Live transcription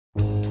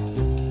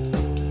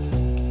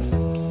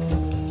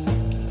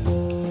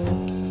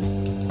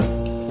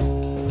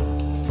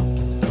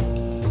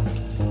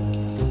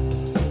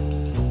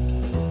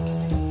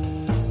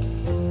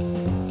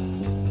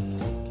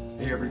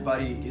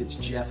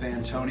it's Jeff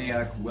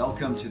Antoniuk.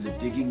 Welcome to the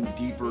Digging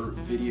Deeper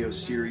video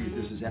series.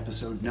 This is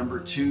episode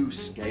number 2,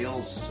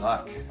 Scales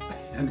Suck.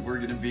 And we're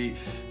going to be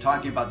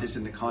talking about this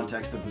in the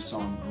context of the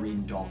song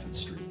Green Dolphin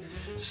Street.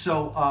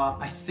 So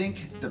I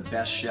think the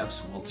best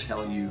chefs will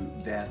tell you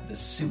that the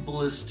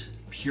simplest,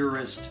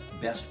 purest,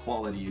 best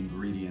quality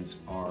ingredients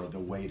are the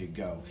way to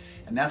go.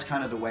 And that's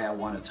kind of the way I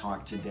want to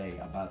talk today,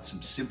 about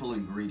some simple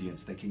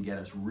ingredients that can get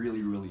us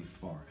really, really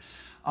far.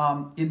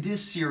 In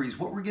this series,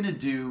 what we're going to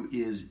do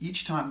is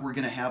each time we're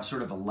going to have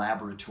sort of a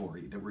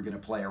laboratory that we're going to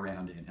play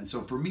around in. And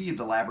so for me,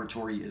 the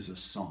laboratory is a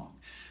song.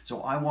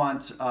 So I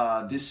want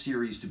this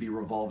series to be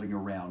revolving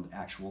around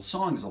actual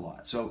songs a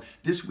lot. So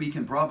this week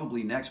and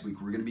probably next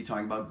week, we're going to be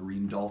talking about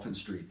Green Dolphin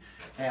Street.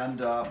 And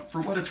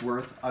for what it's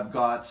worth, I've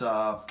got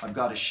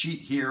a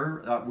sheet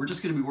here. We're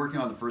just going to be working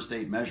on the first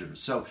 8 measures.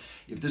 So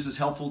if this is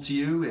helpful to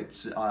you,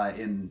 it's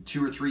in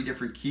 2 or 3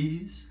 different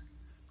keys.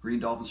 Green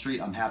Dolphin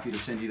Street. I'm happy to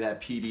send you that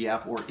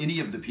PDF or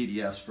any of the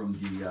PDFs from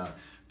the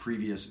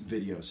previous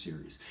video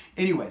series.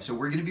 Anyway, so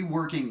we're going to be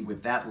working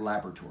with that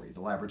laboratory,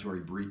 the laboratory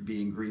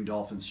being Green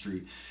Dolphin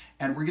Street,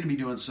 and we're going to be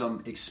doing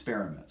some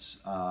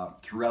experiments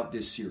throughout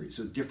this series.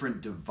 So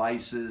different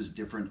devices,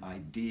 different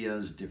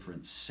ideas,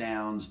 different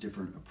sounds,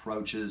 different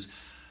approaches.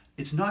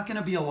 It's not going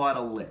to be a lot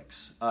of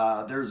licks.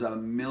 There's a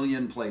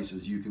million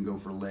places you can go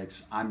for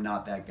licks. I'm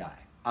not that guy.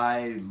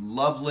 I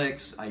love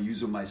licks. I use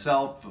them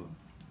myself.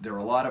 They're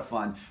a lot of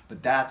fun,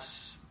 but that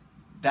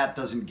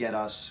doesn't get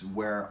us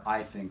where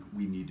I think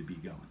we need to be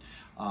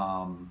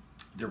going.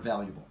 They're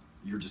valuable.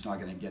 You're just not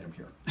going to get them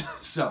here.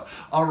 So,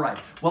 all right.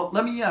 Well,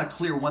 let me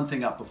clear one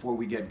thing up before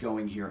we get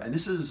going here. And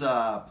this is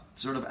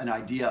sort of an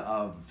idea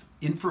of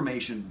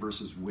information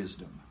versus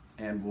wisdom.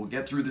 And we'll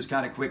get through this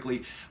kind of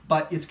quickly,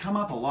 but it's come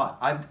up a lot.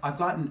 I've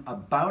gotten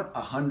about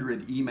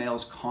 100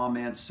 emails,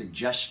 comments,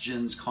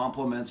 suggestions,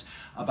 compliments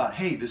about,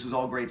 hey, this is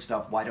all great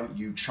stuff. Why don't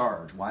you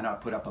charge? Why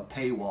not put up a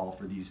paywall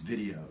for these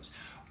videos?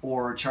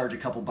 Or charge a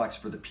couple bucks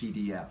for the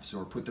PDFs,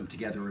 or put them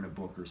together in a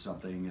book or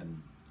something,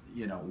 and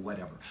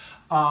whatever.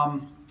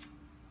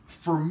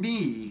 For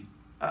me,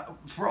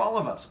 for all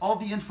of us, all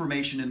the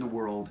information in the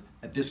world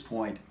at this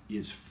point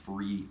is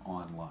free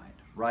online.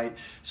 Right?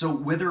 So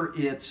whether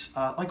it's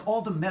like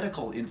all the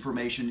medical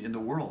information in the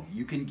world,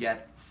 you can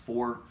get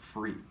for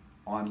free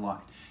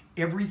online.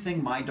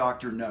 Everything my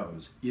doctor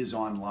knows is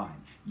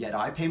online, yet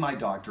I pay my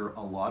doctor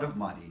a lot of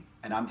money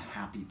and I'm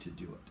happy to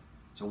do it.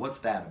 So what's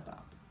that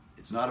about?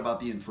 It's not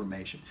about the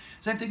information.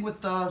 Same thing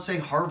with, say,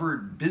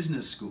 Harvard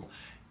Business School.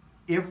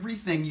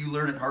 Everything you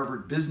learn at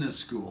Harvard Business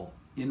School,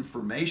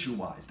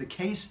 information-wise, the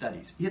case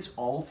studies, it's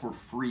all for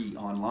free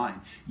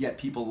online, yet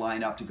people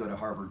line up to go to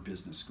Harvard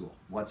Business School.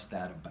 What's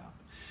that about?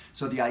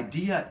 So the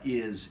idea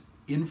is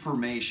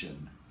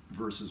information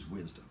versus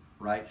wisdom,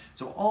 right?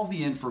 So all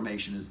the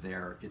information is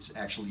there. It's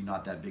actually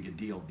not that big a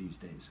deal these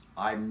days.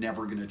 I'm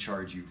never going to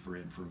charge you for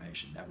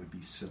information. That would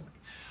be silly.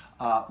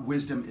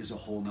 Wisdom is a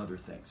whole nother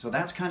thing. So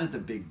that's kind of the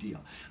big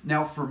deal.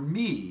 Now for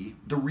me,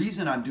 the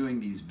reason I'm doing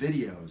these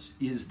videos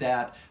is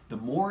that the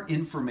more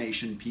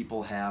information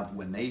people have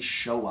when they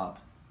show up,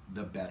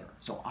 the better.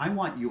 So I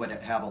want you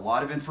to have a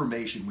lot of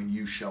information when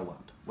you show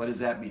up. What does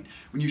that mean?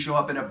 When you show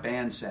up in a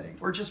band setting,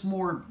 or just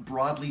more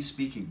broadly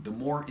speaking, the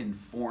more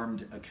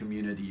informed a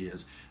community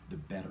is, the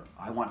better.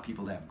 I want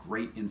people to have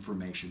great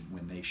information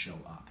when they show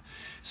up.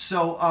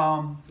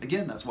 So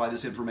again, that's why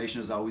this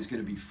information is always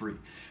going to be free.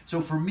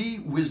 So for me,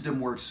 wisdom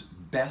works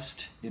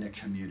best in a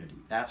community.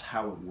 That's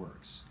how it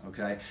works,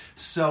 okay?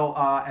 So,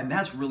 and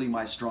that's really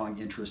my strong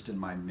interest in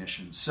my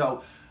mission.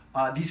 So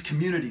these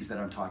communities that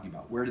I'm talking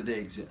about, where do they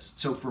exist?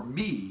 So for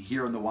me,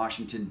 here in the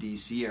Washington,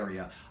 D.C.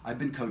 area, I've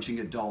been coaching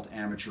adult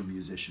amateur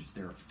musicians.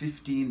 There are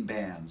 15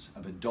 bands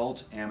of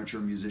adult amateur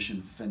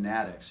musician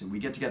fanatics, and we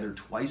get together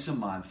twice a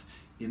month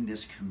in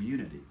this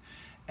community.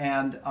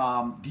 And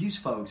these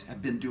folks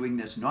have been doing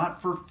this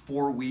not for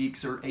 4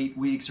 weeks or 8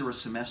 weeks or a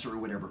semester or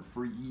whatever,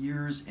 for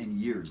years and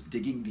years,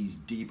 digging these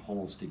deep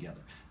holes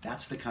together.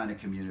 That's the kind of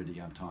community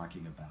I'm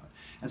talking about.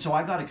 And so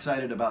I got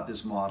excited about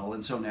this model,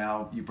 and so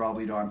now you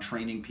probably know I'm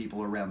training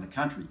people around the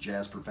country,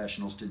 jazz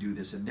professionals, to do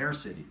this in their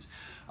cities.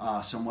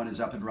 Someone is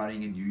up and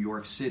running in New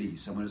York City.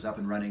 Someone is up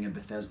and running in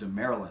Bethesda,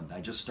 Maryland.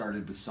 I just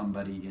started with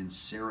somebody in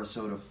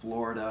Sarasota,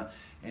 Florida,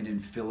 and in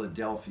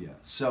Philadelphia.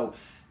 So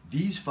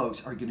these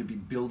folks are going to be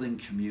building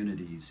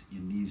communities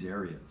in these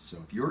areas. So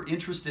if you're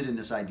interested in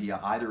this idea,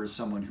 either as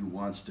someone who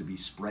wants to be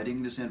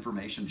spreading this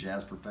information,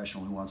 jazz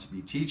professional who wants to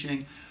be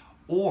teaching,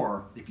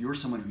 or if you're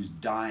someone who's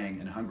dying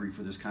and hungry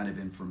for this kind of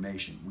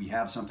information, we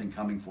have something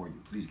coming for you.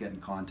 Please get in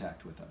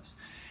contact with us.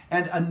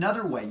 And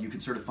another way you can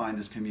sort of find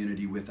this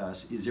community with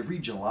us is every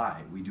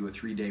July we do a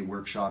 3-day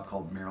workshop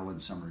called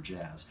Maryland Summer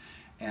Jazz.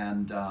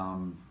 And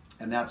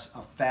that's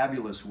a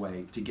fabulous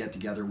way to get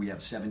together. We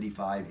have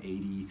 75,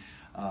 80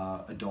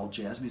 adult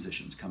jazz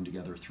musicians come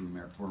together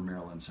for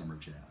Maryland Summer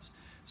Jazz.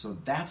 So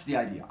that's the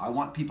idea. I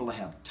want people to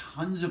have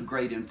tons of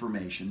great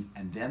information,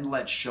 and then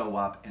let's show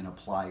up and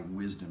apply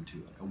wisdom to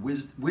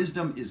it.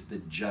 Wisdom is the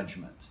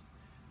judgment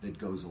that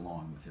goes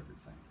along with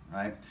everything.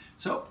 right?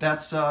 So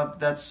that's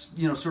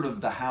you know, sort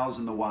of the hows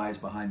and the whys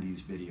behind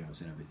these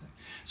videos and everything.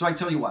 So I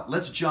tell you what,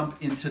 let's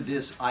jump into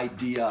this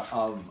idea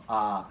of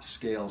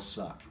scales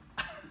suck.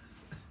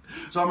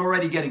 So I'm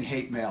already getting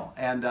hate mail,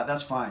 and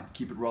that's fine.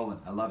 Keep it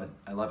rolling. I love it.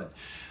 I love it.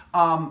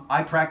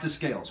 I practice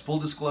scales. Full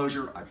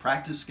disclosure, I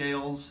practice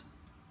scales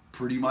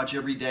pretty much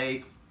every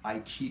day. I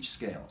teach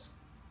scales.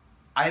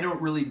 I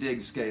don't really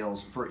dig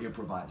scales for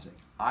improvising.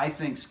 I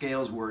think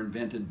scales were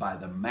invented by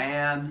the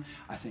man.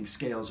 I think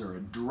scales are a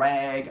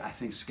drag. I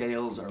think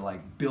scales are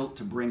like built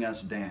to bring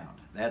us down.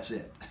 That's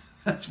it.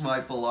 That's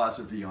my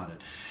philosophy on it.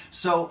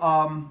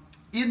 So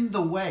in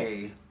the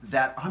way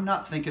that I'm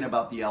not thinking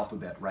about the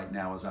alphabet right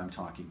now as I'm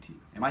talking to you.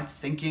 Am I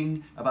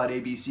thinking about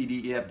A, B, C,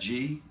 D, E, F,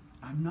 G?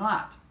 I'm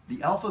not.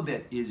 The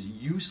alphabet is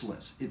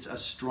useless. It's a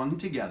strung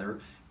together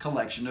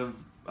collection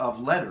of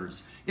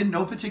letters in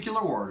no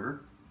particular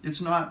order.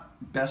 It's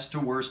not best to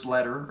worst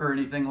letter or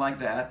anything like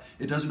that.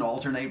 It doesn't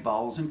alternate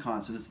vowels and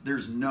consonants.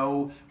 There's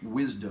no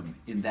wisdom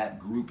in that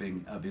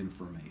grouping of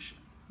information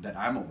that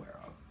I'm aware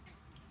of.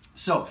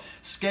 So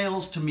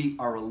scales to me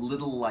are a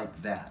little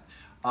like that.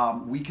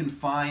 We can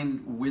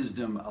find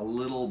wisdom a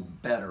little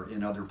better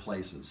in other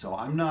places. So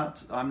I'm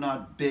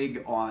not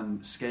big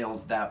on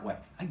scales that way.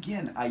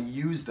 Again, I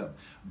use them,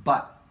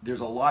 but there's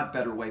a lot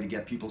better way to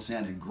get people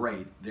sounding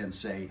great than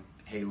say,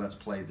 hey, let's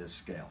play this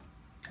scale.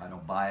 I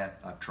don't buy it.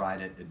 I've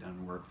tried it. It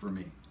doesn't work for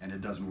me, and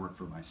it doesn't work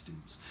for my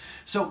students.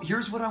 So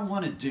here's what I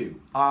want to do.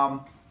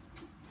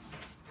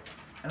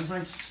 As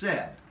I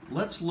said,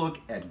 let's look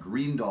at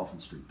Green Dolphin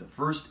Street, the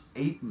first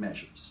 8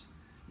 measures.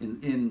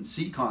 In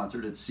C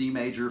concert, it's C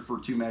major for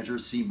 2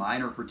 measures, C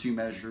minor for 2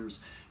 measures,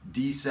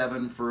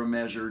 D7 for a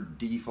measure,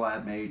 D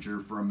flat major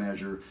for a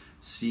measure,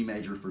 C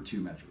major for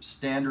 2 measures.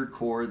 Standard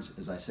chords,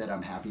 as I said,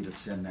 I'm happy to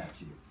send that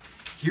to you.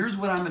 Here's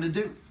what I'm going to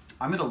do.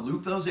 I'm going to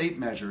loop those 8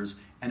 measures,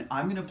 and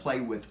I'm going to play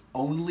with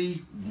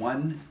only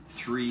 1,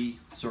 3,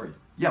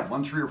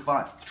 or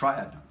 5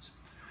 triad notes.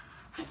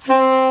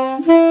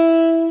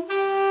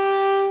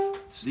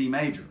 C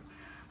major,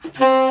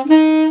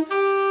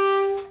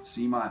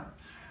 C minor.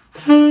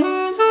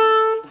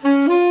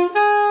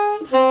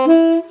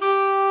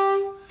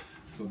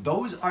 So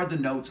those are the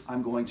notes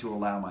I'm going to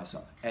allow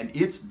myself, and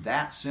it's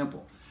that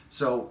simple.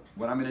 So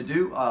what I'm going to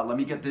do, let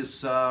me get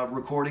this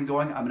recording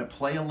going. I'm going to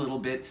play a little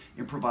bit,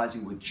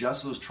 improvising with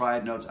just those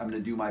triad notes. I'm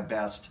going to do my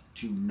best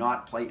to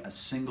not play a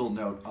single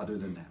note other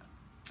than that.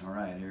 All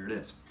right, here it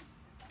is.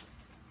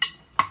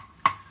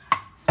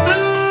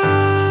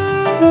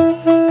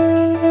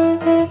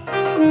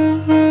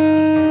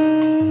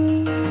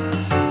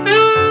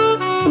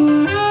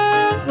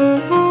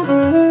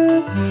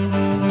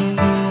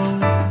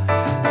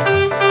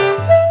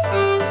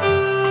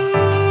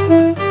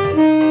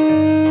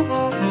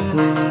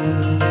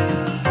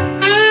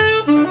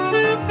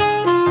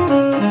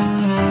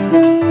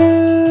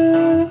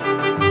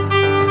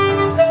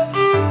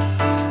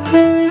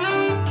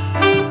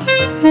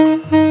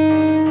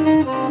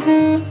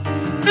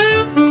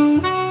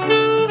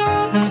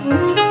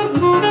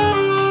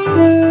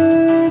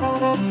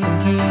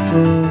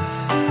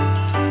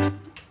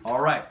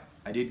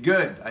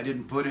 Good. I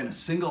didn't put in a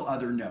single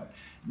other note.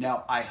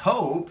 Now, I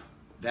hope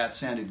that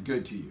sounded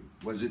good to you.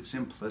 Was it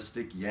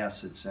simplistic?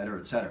 Yes, etc.,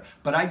 etc.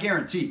 But I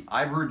guarantee,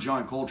 I've heard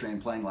John Coltrane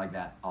playing like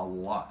that a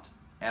lot,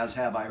 as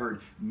have I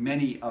heard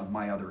many of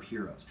my other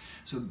heroes.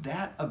 So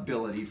that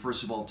ability,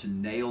 first of all, to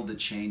nail the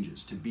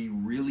changes, to be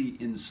really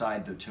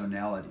inside the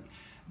tonality,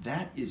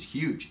 that is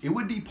huge. It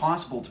would be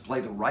possible to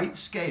play the right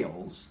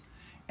scales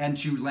and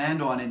to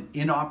land on an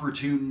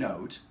inopportune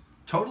note,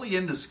 totally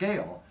in the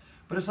scale,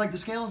 but it's like the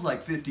scale is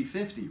like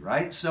 50-50,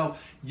 right? So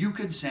you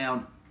could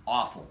sound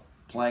awful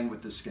playing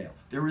with the scale.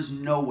 There is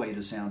no way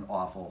to sound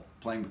awful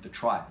playing with the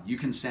triad. You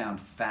can sound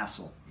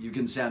facile. You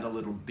can sound a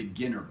little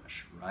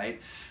beginnerish,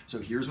 right? So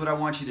here's what I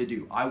want you to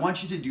do. I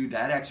want you to do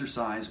that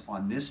exercise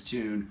on this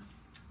tune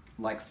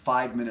like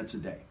 5 minutes a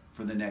day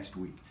for the next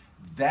week.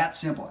 That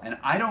simple. And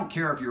I don't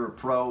care if you're a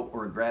pro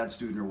or a grad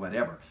student or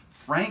whatever.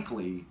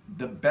 Frankly,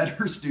 the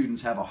better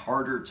students have a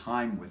harder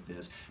time with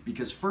this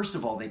because first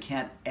of all, they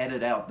can't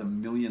edit out the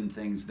million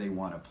things they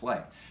want to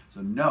play.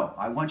 So no,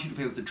 I want you to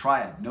play with the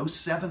triad. No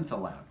 7th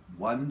allowed.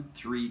 1,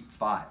 3,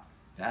 5.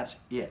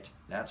 That's it.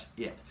 That's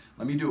it.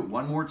 Let me do it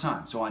one more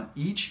time. So on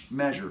each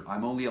measure,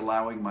 I'm only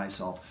allowing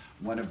myself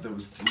one of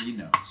those 3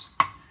 notes.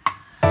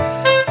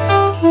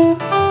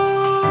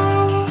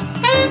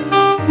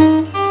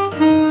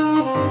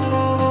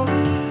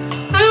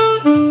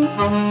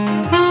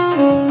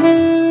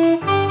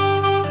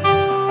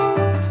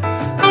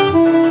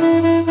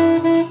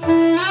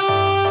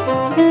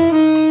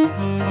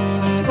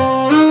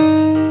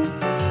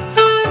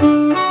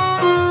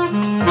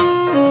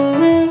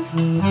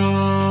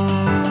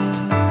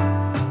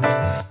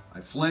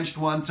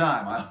 One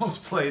time, I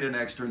almost played an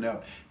extra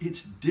note.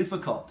 It's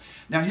difficult.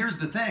 Now here's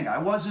the thing, I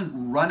wasn't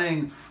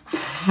running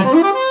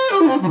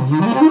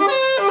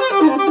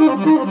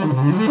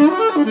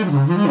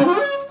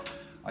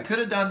I could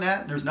have done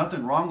that, and there's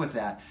nothing wrong with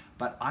that,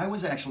 but I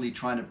was actually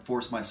trying to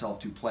force myself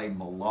to play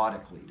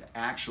melodically, to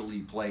actually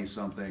play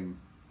something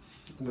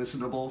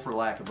listenable, for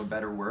lack of a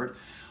better word.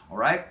 All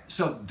right,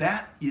 so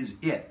that is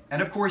it.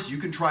 And of course, you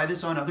can try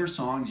this on other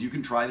songs. You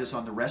can try this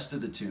on the rest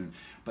of the tune.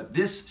 But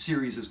this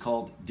series is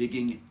called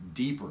Digging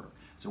Deeper.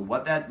 So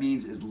what that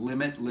means is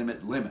limit,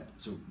 limit, limit.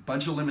 So a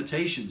bunch of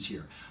limitations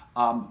here.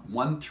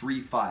 1, 3,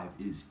 5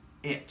 is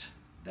it.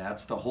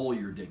 That's the hole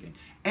you're digging.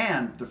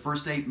 And the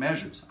first 8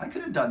 measures. I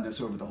could have done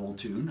this over the whole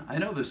tune. I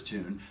know this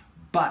tune.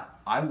 But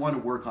I want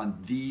to work on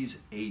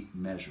these 8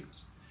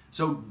 measures.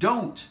 So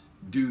don't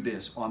do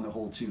this on the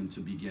whole tune to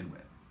begin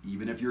with.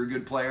 Even if you're a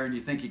good player and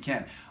you think you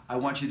can, I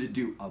want you to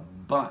do a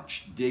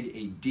bunch. Dig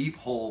a deep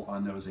hole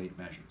on those 8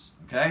 measures,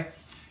 okay?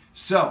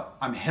 So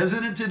I'm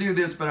hesitant to do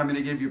this, but I'm going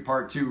to give you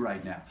part 2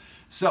 right now.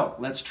 So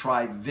let's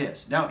try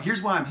this. Now,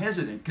 here's why I'm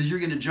hesitant, because you're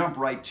going to jump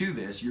right to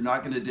this. You're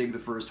not going to dig the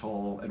first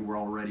hole, and we're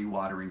already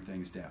watering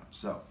things down.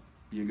 So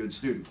be a good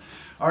student.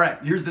 All right,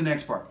 here's the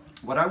next part.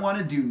 What I want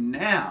to do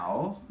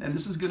now, and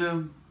this is going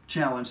to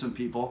challenge some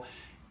people,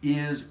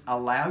 is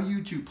allow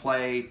you to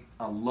play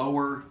a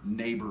lower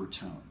neighbor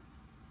tone.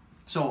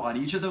 So on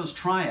each of those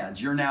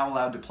triads, you're now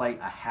allowed to play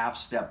a half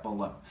step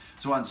below.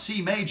 So on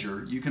C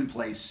major, you can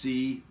play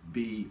C,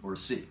 B, or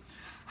C.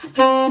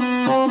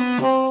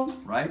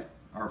 Right?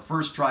 Our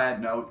first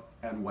triad note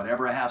and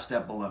whatever a half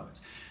step below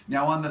is.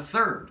 Now on the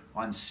third,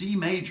 on C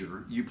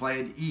major, you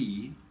play an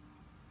E,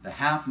 the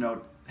half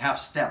note, half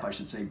step, I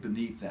should say,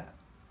 beneath that.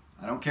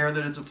 I don't care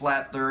that it's a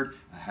flat third,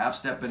 a half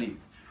step beneath.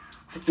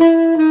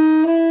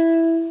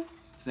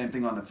 Same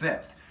thing on the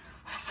fifth.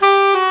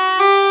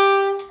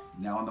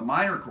 Now on the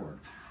minor chord.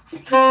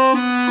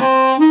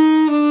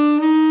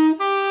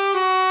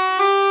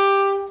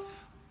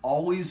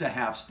 Always a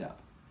half step.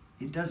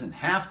 It doesn't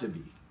have to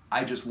be.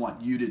 I just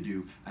want you to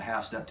do a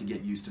half step to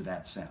get used to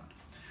that sound.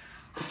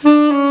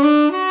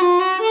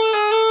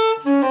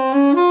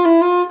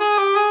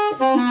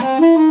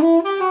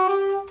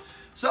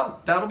 So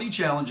that'll be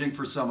challenging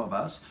for some of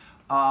us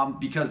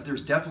because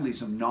there's definitely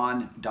some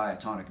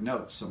non-diatonic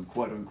notes, some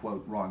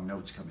quote-unquote wrong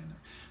notes come in there.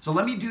 So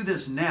let me do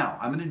this now.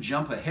 I'm going to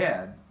jump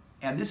ahead,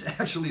 and this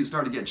actually is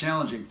starting to get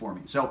challenging for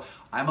me. So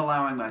I'm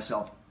allowing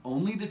myself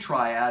only the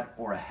triad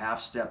or a half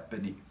step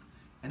beneath.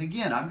 And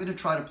again, I'm going to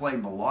try to play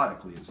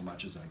melodically as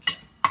much as I can.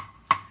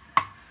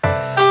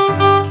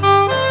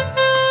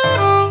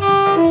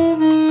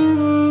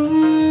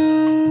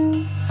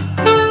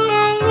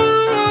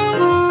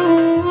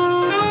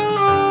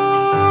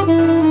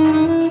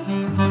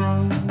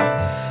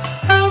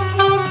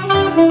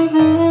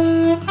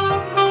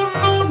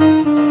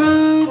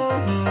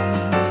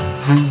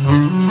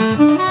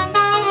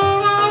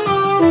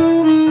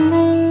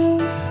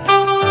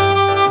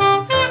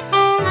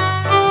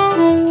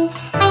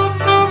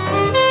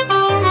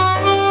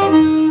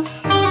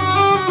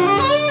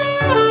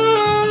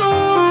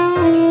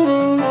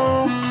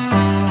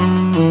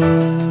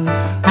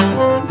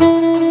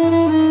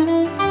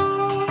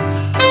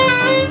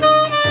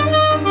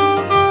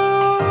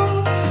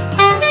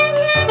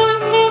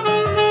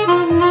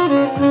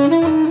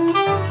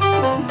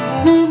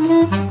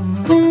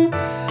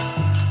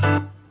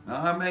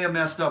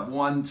 Up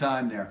one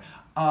time there.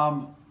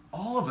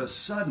 All of a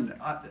sudden,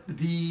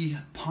 the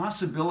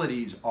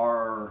possibilities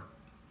are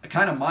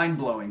kind of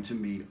mind-blowing to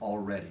me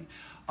already.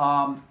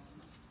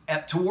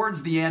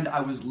 Towards the end, I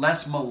was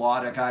less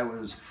melodic. I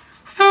was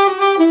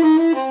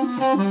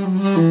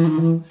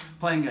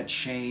playing a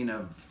chain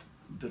of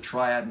the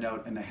triad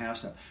note and the half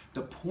step.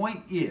 The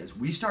point is,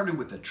 we started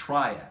with the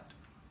triad,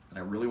 and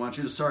I really want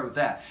you to start with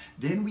that.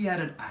 Then we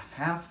added a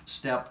half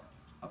step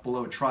up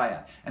below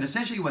triad. And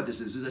essentially what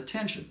this is a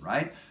tension,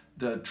 right?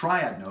 The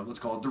triad note, let's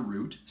call it the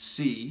root,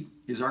 C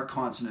is our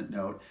consonant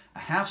note. A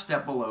half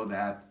step below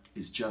that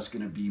is just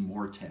going to be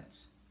more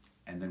tense.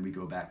 And then we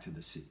go back to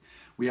the C.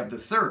 We have the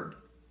third,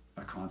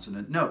 a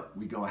consonant note.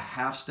 We go a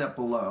half step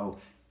below,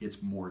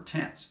 it's more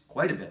tense,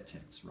 quite a bit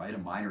tense, right? A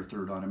minor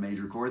third on a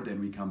major chord, then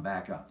we come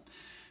back up.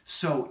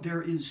 So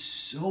there is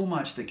so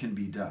much that can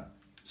be done.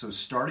 So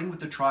starting with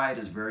the triad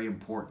is very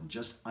important.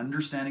 Just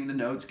understanding the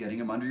notes, getting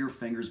them under your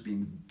fingers,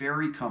 being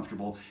very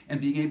comfortable,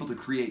 and being able to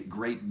create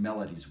great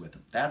melodies with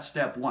them. That's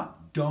step one.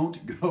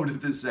 Don't go to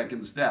the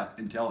second step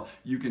until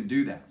you can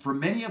do that. For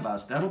many of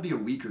us, that'll be a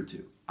week or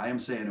two. I am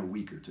saying a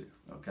week or two,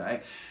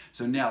 okay?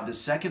 So now the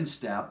second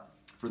step,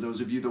 for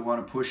those of you that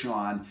want to push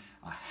on,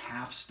 a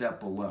half step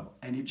below,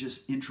 and it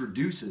just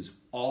introduces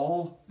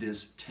all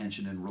this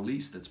tension and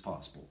release that's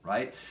possible,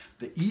 right?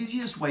 The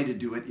easiest way to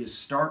do it is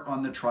start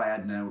on the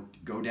triad note,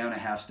 go down a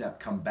half step,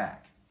 come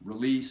back,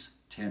 release,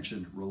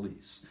 tension,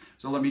 release.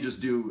 So let me just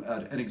do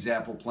an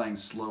example playing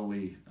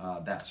slowly,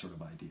 that sort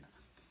of idea.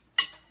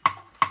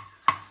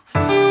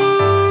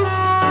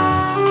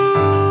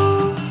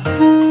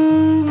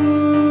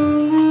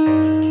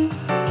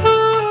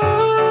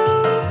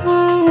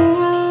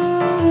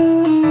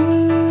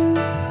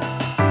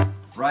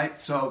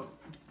 So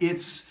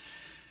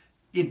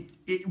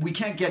we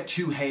can't get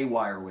too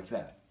haywire with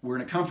that. We're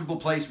in a comfortable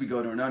place, we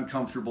go to an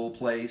uncomfortable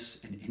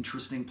place, an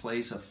interesting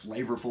place, a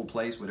flavorful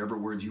place, whatever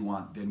words you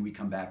want, then we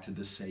come back to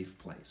the safe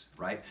place,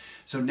 right?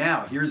 So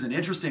now here's an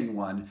interesting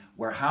one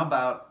where how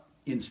about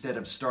instead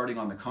of starting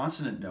on the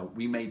consonant note,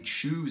 we may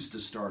choose to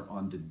start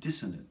on the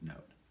dissonant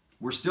note.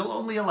 We're still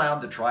only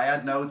allowed the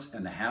triad notes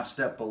and the half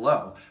step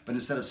below, but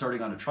instead of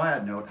starting on a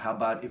triad note, how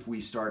about if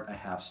we start a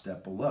half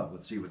step below?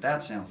 Let's see what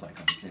that sounds like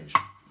on occasion.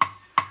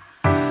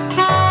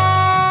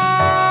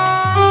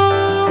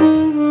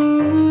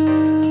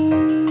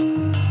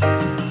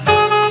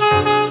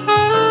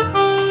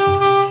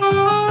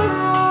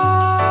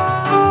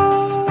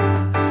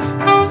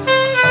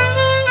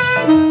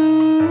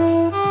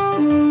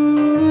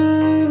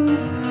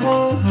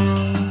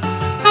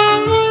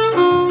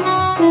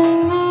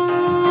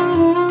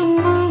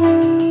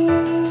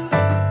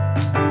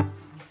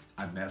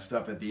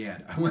 Up at the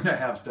end. I went a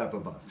half step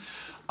above.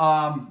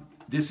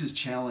 This is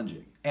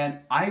challenging. And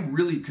I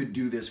really could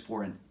do this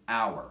for an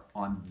hour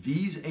on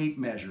these 8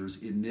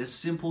 measures in this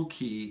simple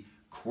key,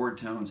 chord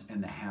tones,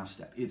 and the half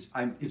step. It's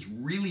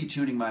really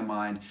tuning my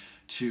mind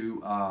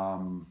to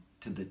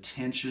the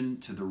tension,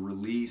 to the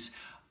release.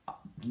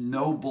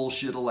 No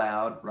bullshit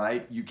allowed,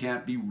 right? You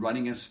can't be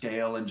running a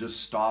scale and just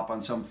stop on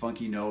some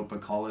funky note,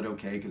 but call it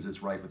okay because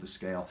it's right with the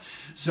scale.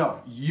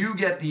 So you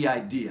get the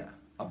idea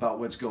about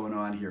what's going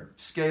on here.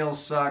 Scales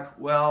suck.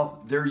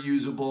 Well, they're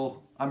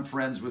usable. I'm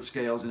friends with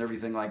scales and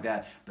everything like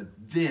that. But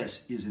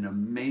this is an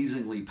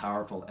amazingly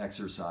powerful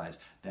exercise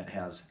that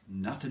has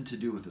nothing to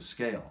do with the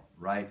scale,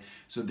 right?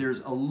 So there's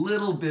a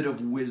little bit of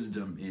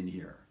wisdom in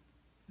here.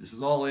 This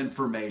is all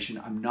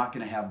information. I'm not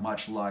going to have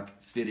much luck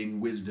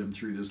fitting wisdom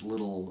through this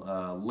little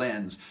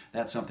lens.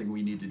 That's something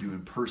we need to do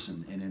in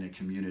person and in a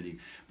community.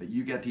 But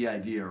you get the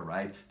idea,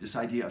 right? This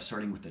idea of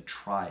starting with a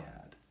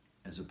triad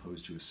as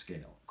opposed to a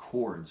scale.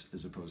 Chords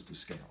as opposed to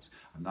scales.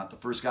 I'm not the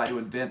first guy to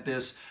invent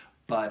this,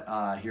 but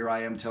here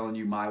I am telling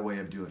you my way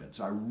of doing it.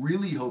 So I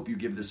really hope you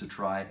give this a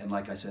try. And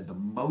like I said, the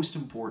most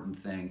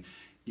important thing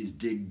is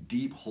dig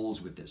deep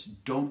holes with this.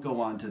 Don't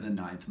go on to the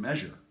 9th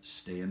measure.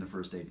 Stay in the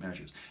first 8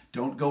 measures.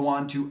 Don't go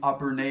on to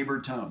upper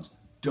neighbor tones.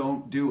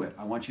 Don't do it.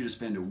 I want you to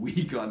spend a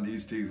week on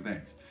these 2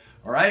 things.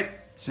 All right?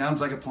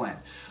 Sounds like a plan.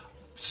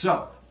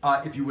 So,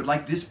 if you would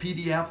like this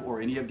PDF or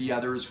any of the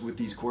others with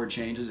these chord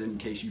changes, in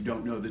case you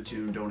don't know the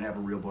tune, don't have a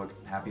real book,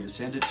 happy to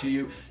send it to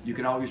you. You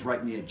can always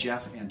write me at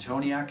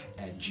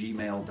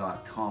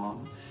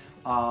jeffantoniak@gmail.com.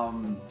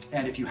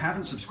 And if you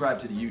haven't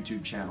subscribed to the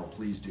YouTube channel,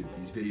 please do.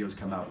 These videos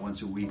come out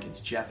once a week. It's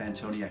Jeff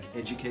Antoniak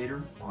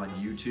Educator on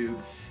YouTube.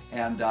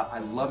 And I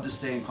love to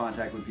stay in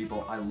contact with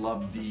people. I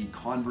love the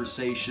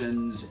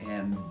conversations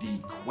and the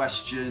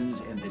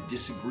questions and the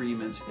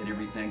disagreements and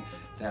everything.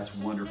 That's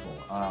wonderful.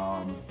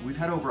 We've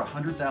had over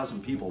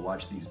 100,000 people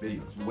watch these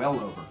videos, well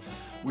over,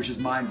 which is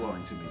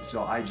mind-blowing to me.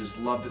 So I just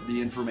love that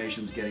the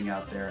information's getting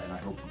out there, and I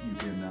hope you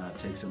can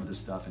take some of this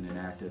stuff and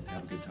enact it.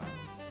 Have a good time.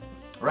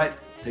 All right,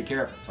 take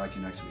care. Talk to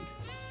you next week.